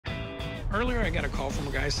Earlier, I got a call from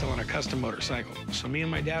a guy selling a custom motorcycle. So me and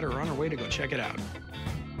my dad are on our way to go check it out.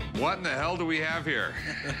 What in the hell do we have here?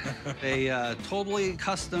 A totally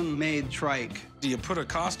custom-made trike. Do you put a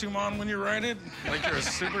costume on when you ride it? Like you're a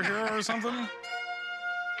superhero or something?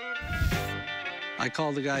 I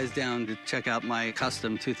called the guys down to check out my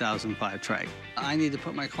custom 2005 trike. I need to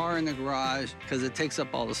put my car in the garage because it takes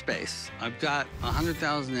up all the space. I've got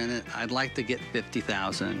 100,000 in it. I'd like to get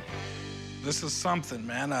 50,000. This is something,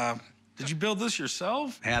 man. Did you build this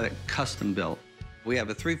yourself? I had it custom built. We have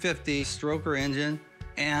a 350 stroker engine,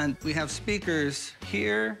 and we have speakers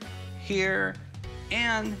here, here,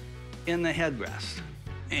 and in the headrest.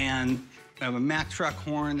 And I have a Mack truck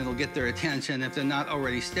horn that'll get their attention if they're not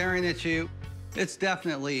already staring at you. It's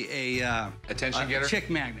definitely a attention getter? Chick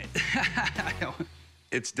magnet.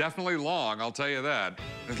 It's definitely long, I'll tell you that.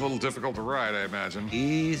 It's a little difficult to ride, I imagine.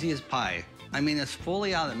 Easy as pie. I mean, it's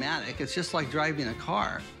fully automatic. It's just like driving a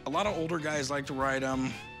car. A lot of older guys like to ride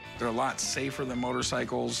them. They're a lot safer than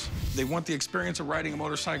motorcycles. They want the experience of riding a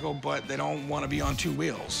motorcycle, but they don't want to be on two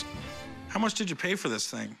wheels. How much did you pay for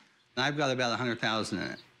this thing? I've got about 100,000 in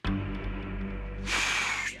it.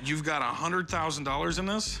 You've got $100,000 in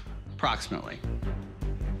this? Approximately.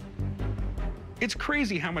 It's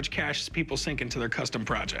crazy how much cash people sink into their custom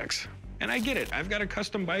projects. And I get it. I've got a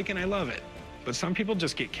custom bike and I love it. But some people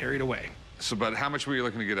just get carried away. So, but how much were you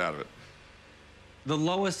looking to get out of it? The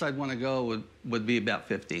lowest I'd want to go would be about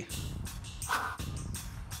 50.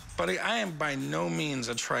 Buddy, I am by no means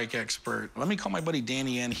a trike expert. Let me call my buddy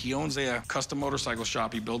Danny in. He owns a custom motorcycle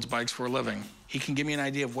shop. He builds bikes for a living. He can give me an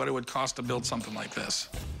idea of what it would cost to build something like this.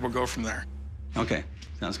 We'll go from there. Okay,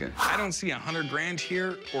 sounds good. I don't see 100 grand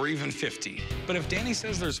here or even 50. But if Danny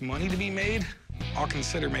says there's money to be made, I'll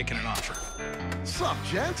consider making an offer. What's up,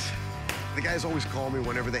 gents? The guys always call me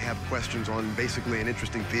whenever they have questions on basically an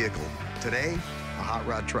interesting vehicle. Today, a hot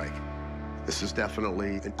rod trike. This is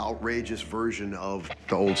definitely an outrageous version of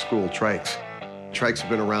the old school trikes. Trikes have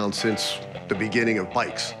been around since the beginning of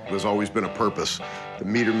bikes. There's always been a purpose. The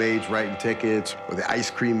meter maids writing tickets, or the ice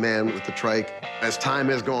cream man with the trike. As time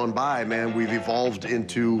has gone by, man, we've evolved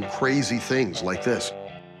into crazy things like this.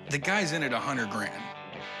 The guy's in at 100 grand.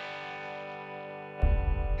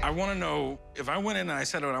 I want to know, if I went in and I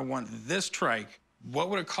said, I want this trike, what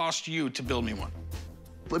would it cost you to build me one?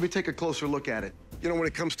 Let me take a closer look at it. You know, when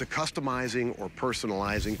it comes to customizing or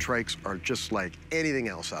personalizing, trikes are just like anything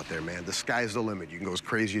else out there, man. The sky's the limit. You can go as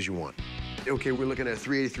crazy as you want. Okay, we're looking at a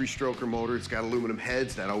 383 stroker motor. It's got aluminum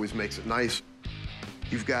heads. That always makes it nice.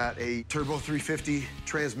 You've got a turbo 350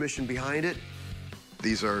 transmission behind it.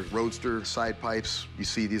 These are Roadster side pipes. You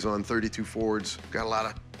see these on 32 Fords. Got a lot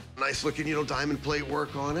of nice looking, you know, diamond plate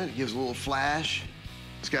work on it. It gives a little flash.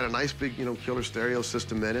 It's got a nice big, you know, killer stereo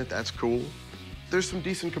system in it. That's cool. There's some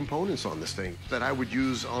decent components on this thing that I would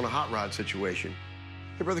use on a hot rod situation.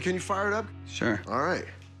 Hey, brother, can you fire it up? Sure. All right.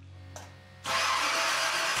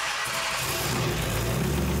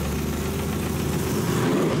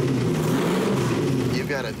 You've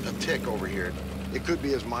got a tick over here. It could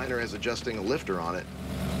be as minor as adjusting a lifter on it.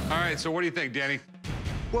 All right, so what do you think, Danny?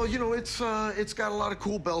 Well, you know, it's got a lot of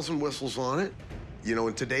cool bells and whistles on it. You know,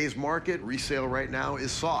 in today's market, resale right now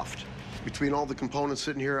is soft. Between all the components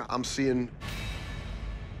sitting here, I'm seeing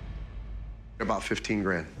about 15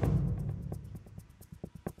 grand.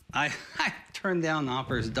 I turned down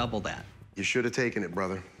offers double that. You should have taken it,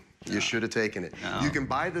 brother. You should have taken it. No. You can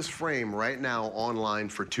buy this frame right now online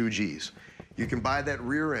for 2 Gs. You can buy that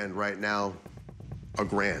rear end right now, $1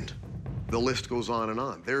 grand. The list goes on and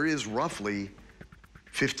on. There is roughly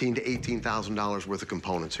 $15,000 to $18,000 worth of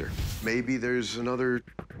components here. Maybe there's another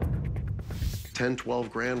 10,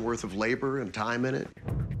 12 grand worth of labor and time in it.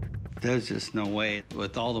 There's just no way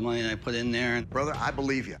with all the money I put in there. Brother, I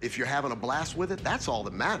believe you. If you're having a blast with it, that's all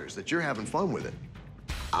that matters, that you're having fun with it.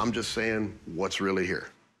 I'm just saying what's really here.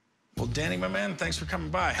 Well, Danny, my man, thanks for coming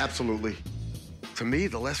by. Absolutely. To me,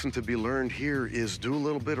 the lesson to be learned here is do a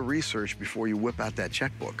little bit of research before you whip out that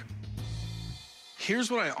checkbook. Here's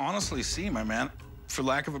what I honestly see, my man. For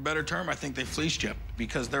lack of a better term, I think they fleeced you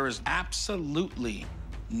because there is absolutely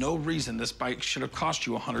no reason this bike should have cost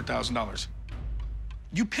you $100,000.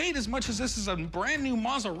 You paid as much as this is a brand new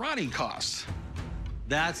Maserati costs.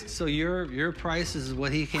 So your price is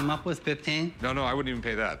what he came up with, 15? No, I wouldn't even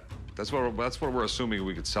pay that. That's what we're assuming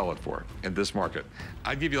we could sell it for in this market.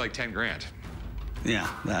 I'd give you like 10 grand. Yeah,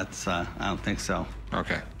 that's, I don't think so.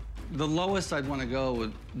 Okay. The lowest I'd want to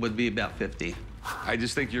go would be about 50. I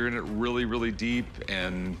just think you're in it really, really deep,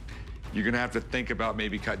 and you're gonna have to think about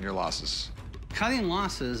maybe cutting your losses. Cutting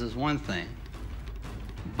losses is one thing,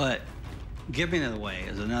 but giving it away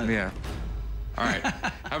is another. Yeah. All right.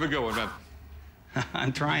 Have a good one, man.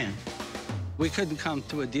 I'm trying. We couldn't come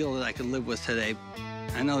to a deal that I could live with today.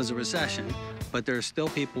 I know there's a recession, but there's still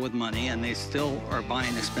people with money, and they still are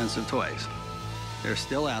buying expensive toys. They're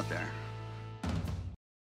still out there.